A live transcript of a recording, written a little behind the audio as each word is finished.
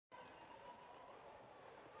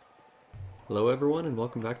Hello everyone and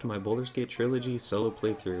welcome back to my Baldur's Gate Trilogy solo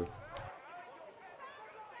playthrough.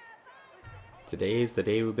 Today is the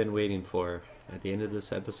day we've been waiting for. At the end of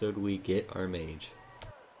this episode we get our mage.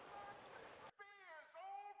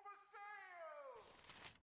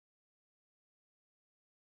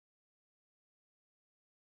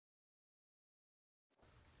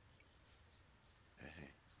 Hey,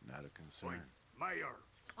 not a concern. Mayor!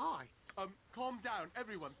 Aye. Calm down,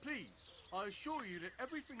 everyone, please. I assure you that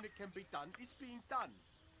everything that can be done is being done.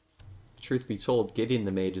 Truth be told, getting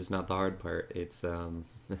the mage is not the hard part. It's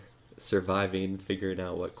surviving, figuring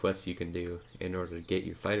out what quests you can do in order to get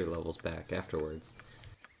your fighter levels back afterwards.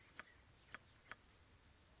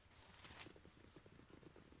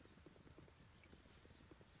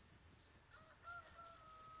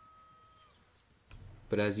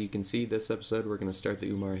 But as you can see, this episode we're going to start the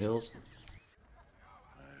Umar Hills.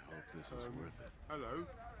 I hope this is worth it. Hello?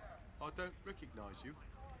 I don't recognize you.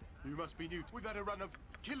 You must be new. We've had a run of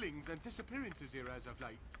killings and disappearances here as of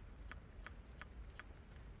late.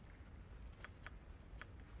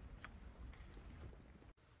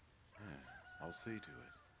 I'll see to it.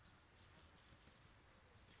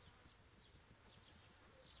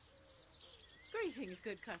 Greetings,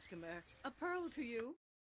 good customer. A pearl to you.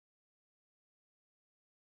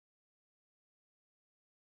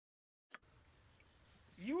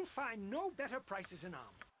 You'll find no better prices in Arm.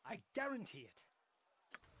 I guarantee it.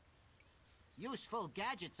 Useful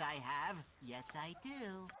gadgets I have. Yes, I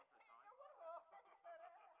do.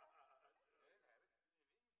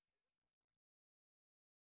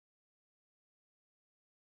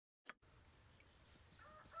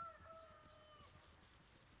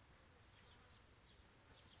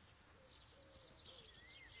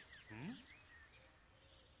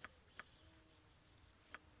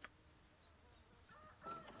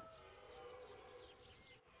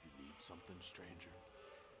 You need something, stranger?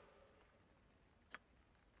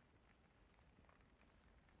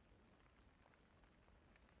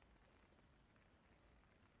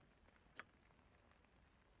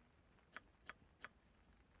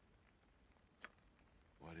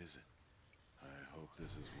 What is it? I hope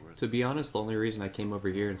this is worth To it. be honest, the only reason I came over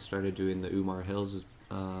here and started doing the Umar Hills is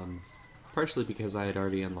partially because I had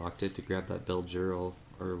already unlocked it to grab that Baldur or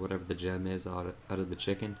whatever the gem is out of the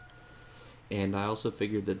chicken. And I also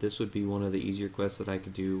figured that this would be one of the easier quests that I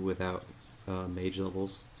could do without mage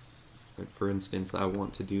levels. For instance, I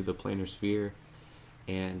want to do the planar sphere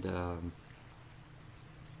and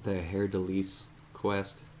the Hair de Lys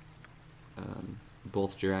quest,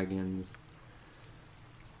 both dragons.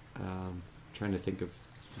 Trying to think of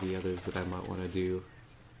the others that I might want to do,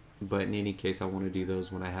 but in any case I want to do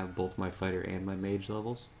those when I have both my fighter and my mage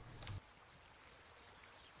levels.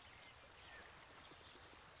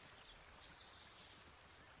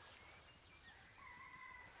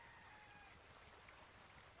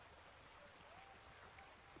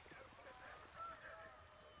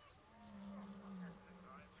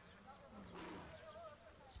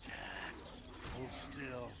 Hold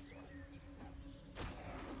still.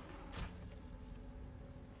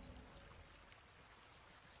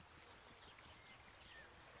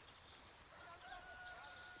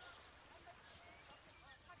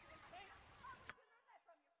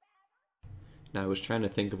 Now I was trying to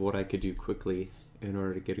think of what I could do quickly in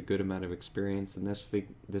order to get a good amount of experience, and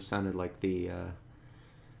this sounded like the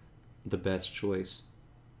best choice.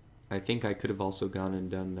 I think I could have also gone and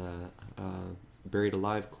done the Buried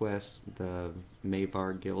Alive quest, the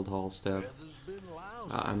Mavar Guildhall stuff. Weather's been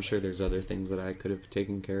lousy. I'm sure there's other things that I could have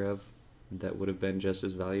taken care of that would have been just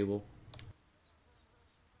as valuable.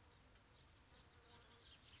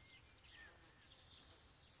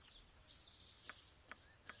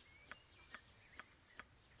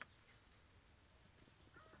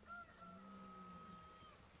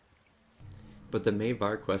 But the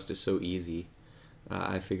Mavar quest is so easy,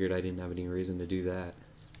 I figured I didn't have any reason to do that.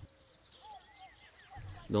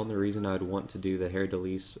 The only reason I would want to do the Hair de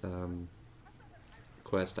Lys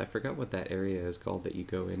quest, I forgot what that area is called that you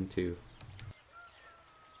go into.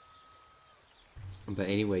 But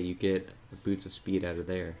anyway, you get Boots of Speed out of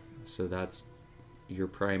there, so that's your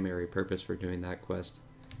primary purpose for doing that quest.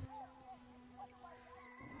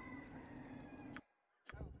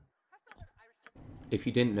 If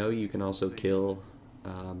you didn't know, you can also kill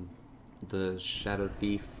the Shadow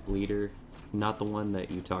Thief leader, not the one that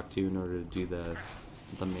you talk to in order to do the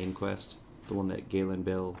main quest, the one that Galen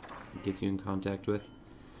Bill gets you in contact with.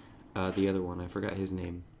 The other one, I forgot his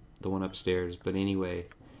name, the one upstairs. But anyway,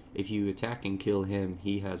 if you attack and kill him,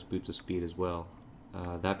 he has Boots of Speed as well.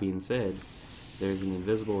 That being said, there's an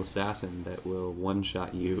invisible assassin that will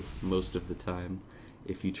one-shot you most of the time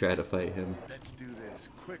if you try to fight him. Let's do this. Yes,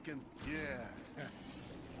 quick and yeah.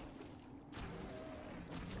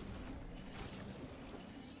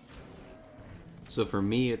 So for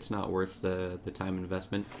me, it's not worth the time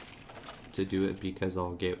investment to do it because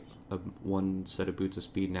I'll get one set of boots of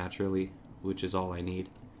speed naturally, which is all I need.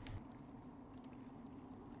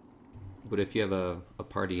 But if you have a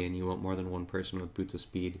party and you want more than one person with boots of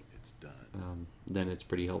speed, It's done. then it's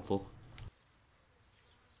pretty helpful.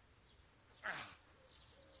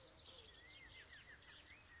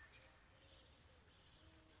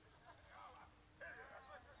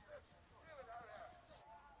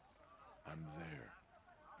 I'm there.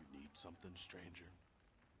 You need something, stranger?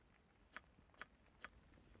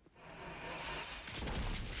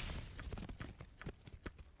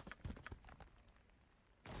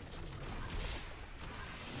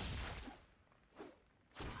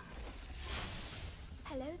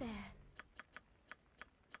 Hello there.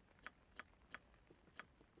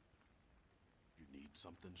 You need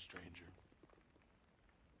something, stranger?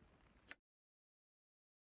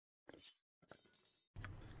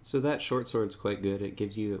 So that short sword's quite good. It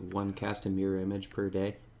gives you one cast and mirror image per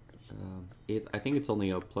day. I think it's only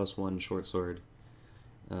a +1 short sword,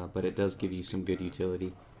 but it does give you some good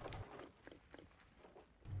utility.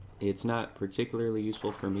 It's not particularly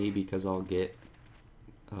useful for me because I'll get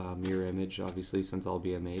mirror image, obviously, since I'll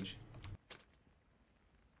be a mage.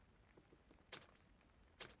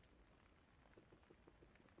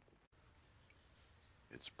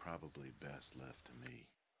 It's probably best left to me.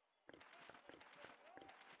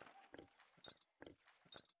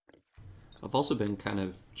 I've also been kind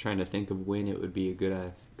of trying to think of when it would be a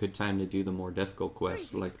good time to do the more difficult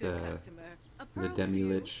quests, like Greetings, the good customer. A the pearl for you.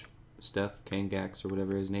 Demi-Lich stuff, Kangax or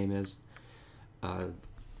whatever his name is.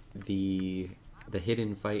 The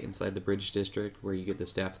hidden fight inside the Bridge District where you get the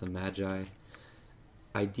Staff of the Magi.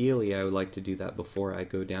 Ideally, I would like to do that before I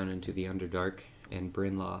go down into the Underdark and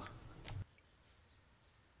Brynlaw.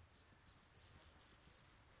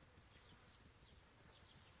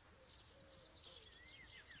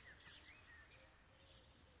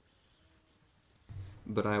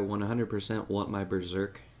 But I 100% want my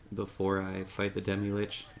Berserk before I fight the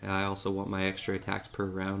Demi-Lich. I also want my extra attacks per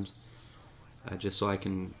round, just so I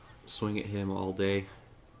can swing at him all day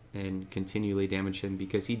and continually damage him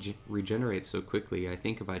because he regenerates so quickly. I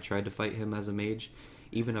think if I tried to fight him as a mage,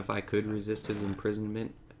 even if I could resist his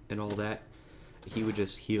imprisonment and all that, he would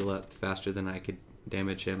just heal up faster than I could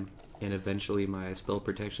damage him, and eventually my spell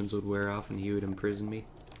protections would wear off and he would imprison me.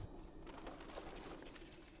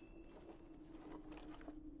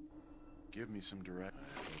 Give me some direct. I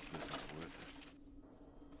hope this is worth it.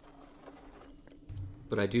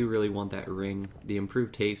 But I do really want that ring. The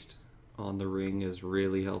improved haste on the ring is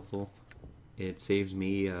really helpful. It saves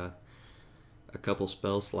me a couple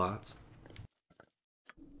spell slots.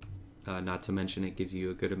 Not to mention it gives you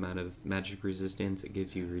a good amount of magic resistance, it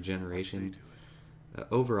gives you regeneration.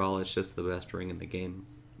 Overall, it's just the best ring in the game.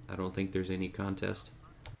 I don't think there's any contest.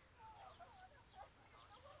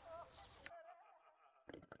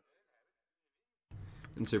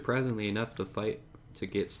 And surprisingly enough, the fight to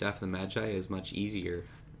get Staff of the Magi is much easier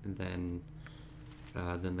than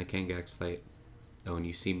the Kangax fight. Oh, and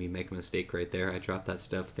you see me make a mistake right there. I dropped that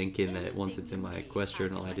stuff thinking that once it's in my quest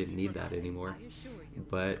journal, I didn't need that anymore.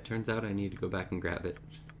 But turns out I need to go back and grab it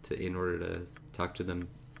in order to talk to the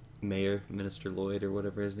mayor, Minister Lloyd, or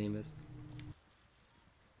whatever his name is.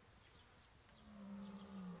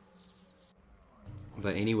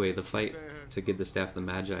 But anyway, the fight to get the Staff of the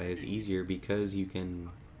Magi is easier because you can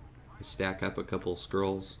stack up a couple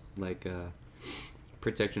scrolls, like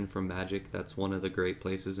protection from magic. That's one of the great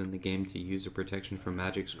places in the game to use a protection from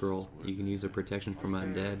magic scroll. You can use a protection from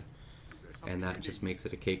undead, and that just makes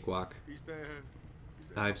it a cakewalk.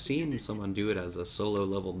 I've seen someone do it as a solo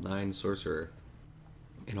level 9 sorcerer,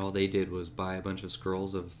 and all they did was buy a bunch of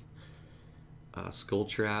scrolls of Skull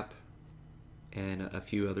Trap and a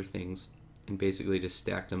few other things, and basically just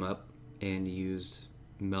stacked them up and used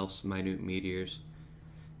Melf's Minute Meteors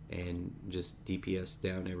and just DPS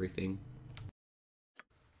down everything.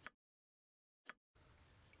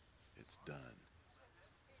 It's done.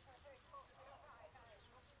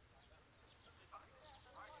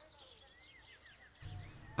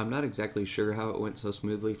 I'm not exactly sure how it went so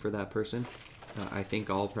smoothly for that person. I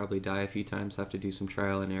think I'll probably die a few times, have to do some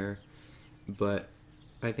trial and error, but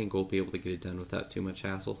I think we'll be able to get it done without too much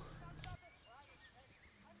hassle.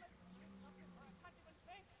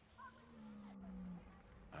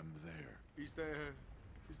 I'm there. Is there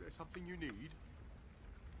something you need?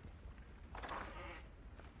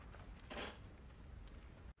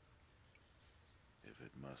 If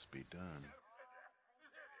it must be done.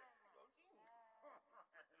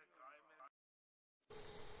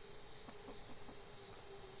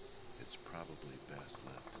 It's probably best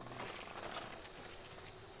left to me.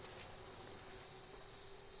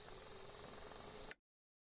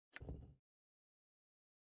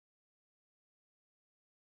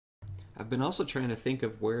 I've been also trying to think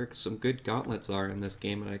of where some good gauntlets are in this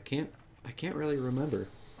game, and I can't really remember.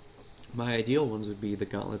 My ideal ones would be the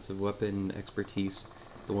gauntlets of weapon expertise,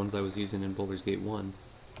 the ones I was using in Baldur's Gate 1.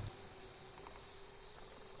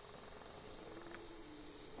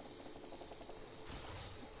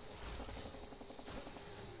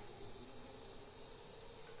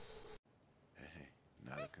 Hey,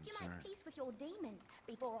 not a Best you concern. make peace with your demons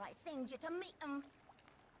before I send you to meet them.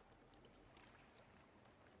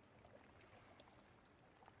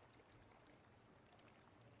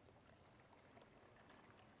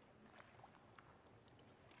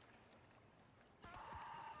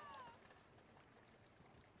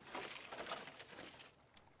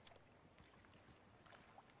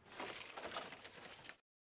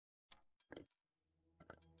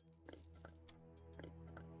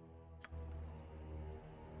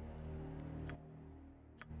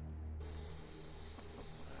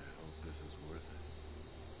 I hope this is worth it.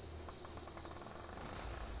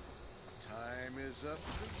 Time is up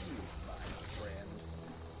for you, my friend.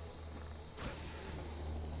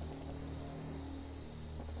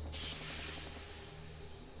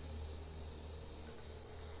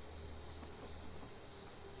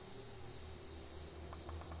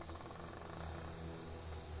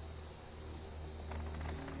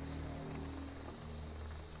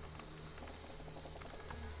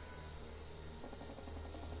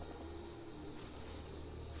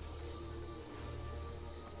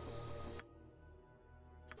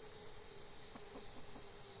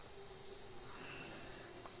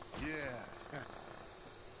 Yeah.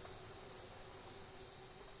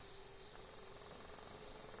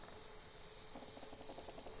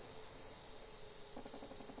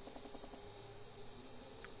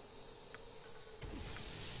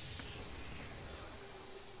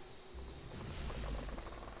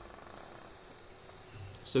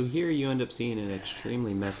 So here you end up seeing an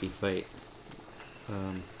extremely messy fight.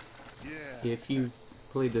 Yeah. If you've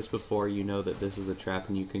played this before, you know that this is a trap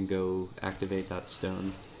and you can go activate that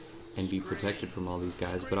stone and be protected from all these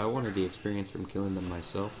guys, but I wanted the experience from killing them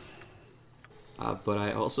myself. But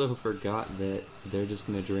I also forgot that they're just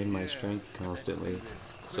going to drain my strength constantly,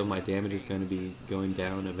 so my damage is going to be going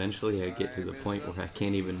down. Eventually I get to the point where I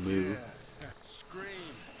can't even move. Yeah.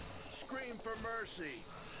 Scream. Scream for mercy.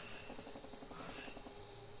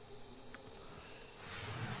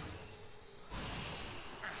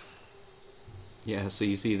 Yeah, so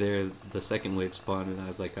you see there, the second wave spawned, and I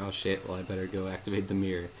was like, oh shit, well I better go activate the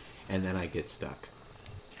mirror, and then I get stuck.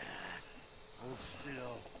 Hold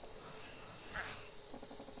still.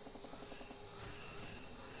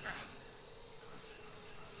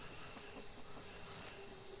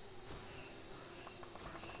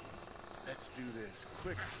 Let's do this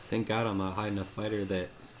quick. Thank God I'm a high enough fighter that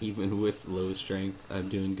even with low strength, I'm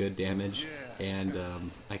doing good damage, and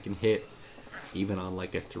I can hit even on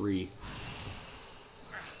like a 3.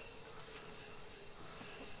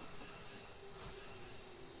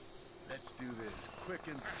 Let's do this quick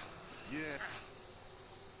and yeah.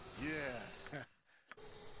 Yeah.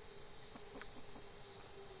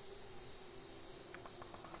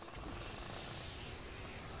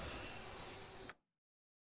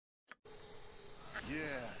 Yeah.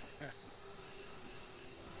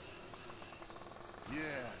 Yeah.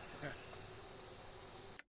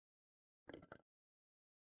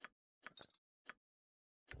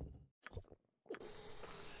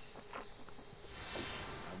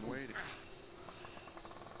 I'm waiting.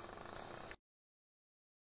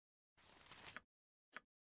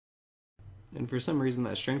 And for some reason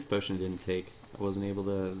that strength potion didn't take. I wasn't able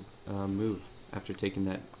to move after taking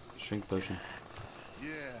that strength potion.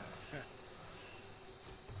 Yeah.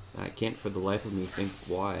 I can't for the life of me think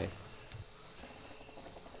why.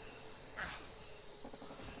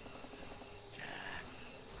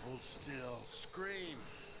 Hold still. Scream.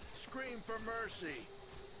 Scream for mercy.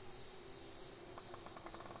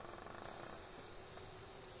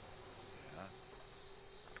 Yeah.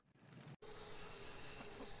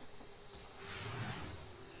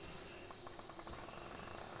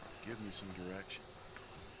 Give me some direction.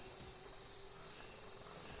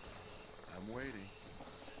 I'm waiting.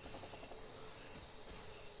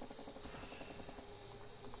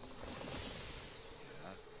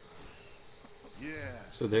 Yeah. Yeah.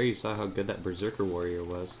 So there you saw how good that Berserker Warrior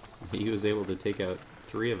was. He was able to take out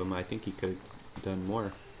 3 of them. I think he could have done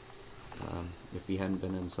more if he hadn't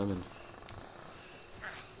been unsummoned.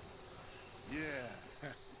 Yeah.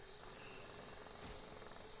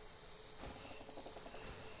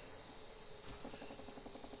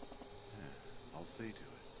 see to it.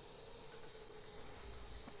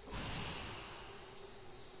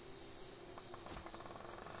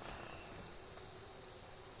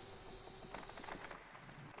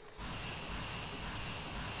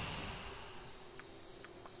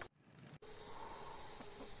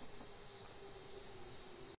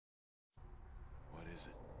 What is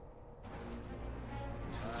it?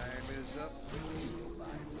 Time is up for you, my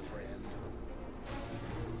friend.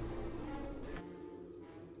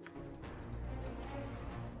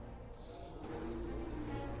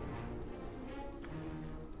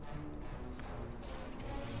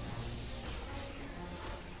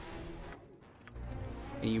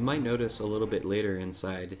 And you might notice a little bit later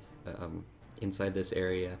inside this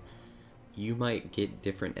area, you might get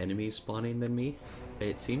different enemies spawning than me.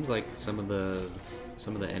 It seems like some of the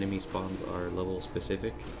enemy spawns are level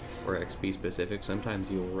specific or XP specific.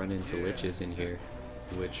 Sometimes you'll run into liches in here,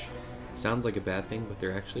 which sounds like a bad thing, but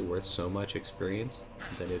they're actually worth so much experience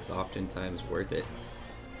that it's oftentimes worth it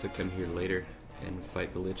to come here later and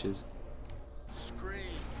fight the liches.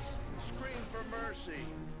 Scream! Scream for mercy!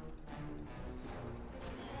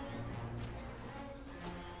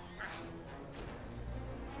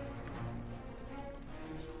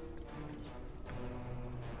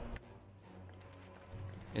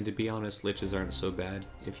 And to be honest, liches aren't so bad.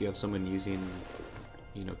 If you have someone using,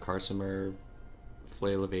 you know, Carcimer,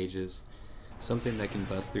 Flail of Ages, something that can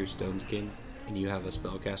bust through Stone Skin, and you have a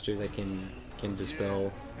spellcaster that can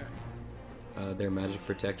dispel their magic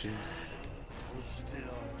protections. Hold still.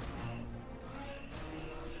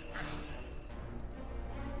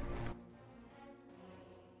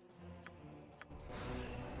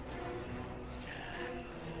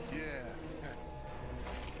 Yeah.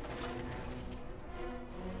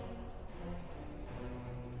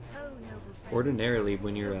 Oh, noble friends. Ordinarily,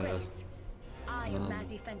 when you're Your grace, I am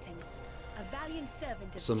Mazzy Fenton, a valiant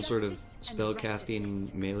servant of some sort of justice and spell-casting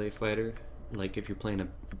righteousness. melee fighter, like if you're playing a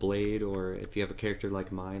blade or if you have a character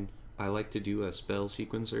like mine, I like to do a spell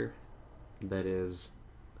sequencer that is,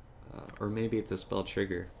 or maybe it's a spell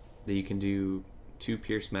trigger, that you can do 2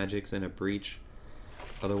 pierce magics and a breach.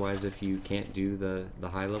 Otherwise, if you can't do the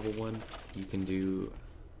high level one, you can do,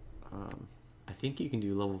 I think you can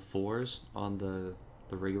do level 4s on the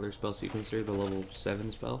regular spell sequencer, the level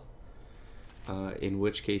 7 spell. In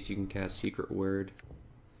which case you can cast Secret Word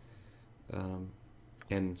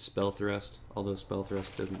and Spell Thrust, although Spell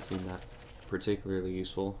Thrust doesn't seem that particularly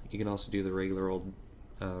useful. You can also do the regular old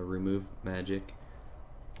remove magic.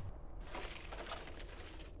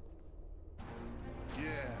 Yeah.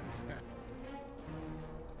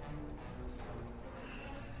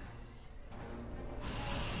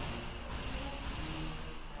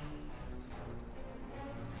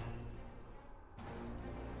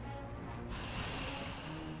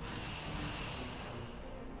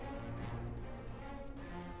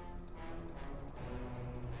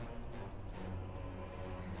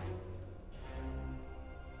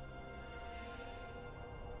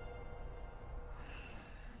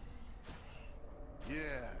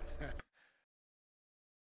 Yeah.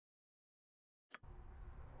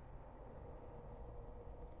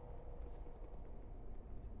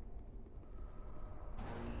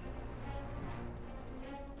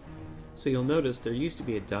 So you'll notice there used to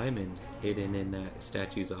be a diamond hidden in that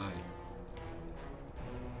statue's eye.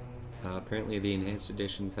 Apparently the enhanced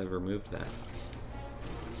editions have removed that.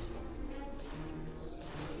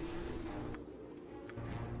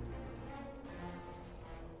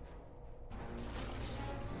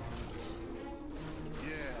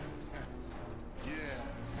 Yeah. Yeah.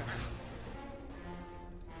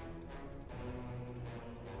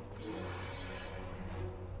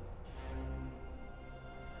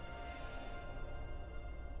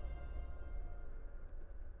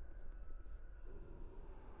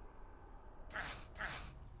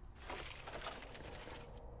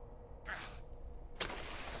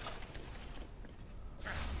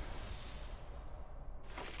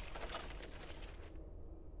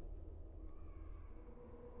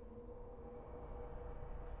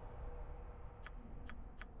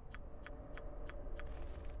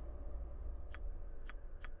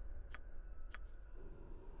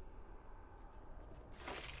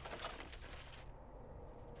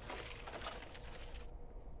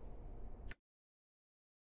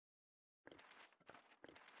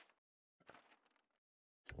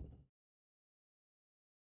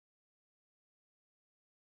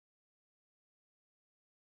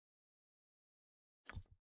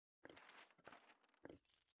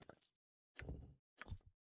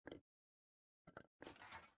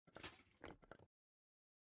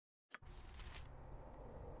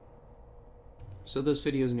 So this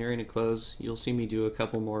video is nearing a close. You'll see me do a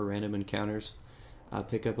couple more random encounters.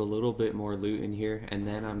 pick up a little bit more loot in here, and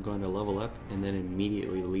then I'm going to level up and then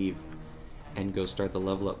immediately leave and go start the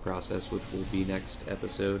level up process, which will be next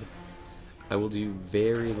episode. I will do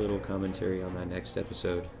very little commentary on that next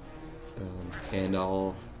episode, and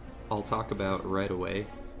I'll talk about right away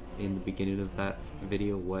in the beginning of that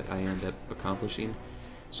video what I end up accomplishing.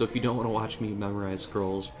 So if you don't want to watch me memorize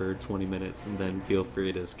scrolls for 20 minutes, then feel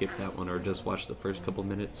free to skip that one, or just watch the first couple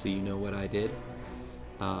minutes so you know what I did.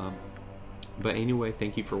 But anyway,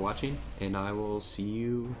 thank you for watching, and I will see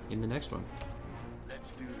you in the next one.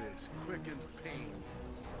 Let's do this quick and pain.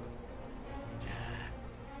 Jack,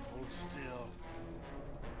 hold still.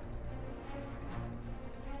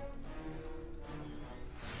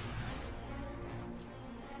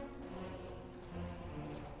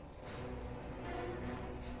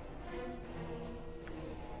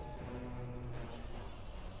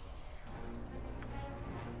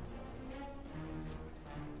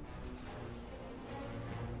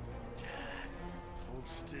 Hold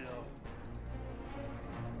still.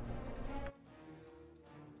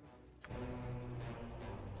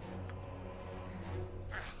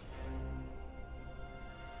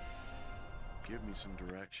 Give me some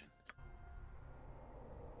direction.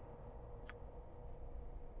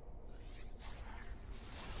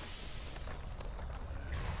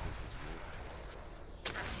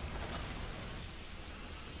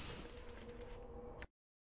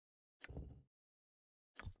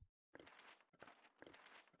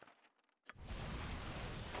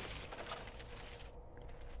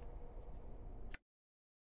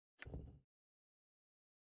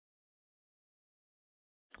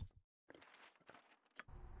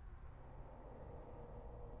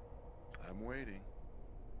 I'm waiting.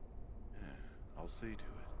 Yeah, I'll see to it.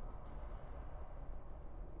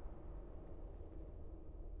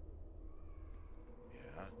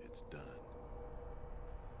 Yeah, it's done.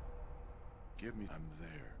 Give me... I'm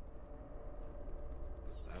there.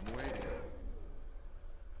 I'm waiting.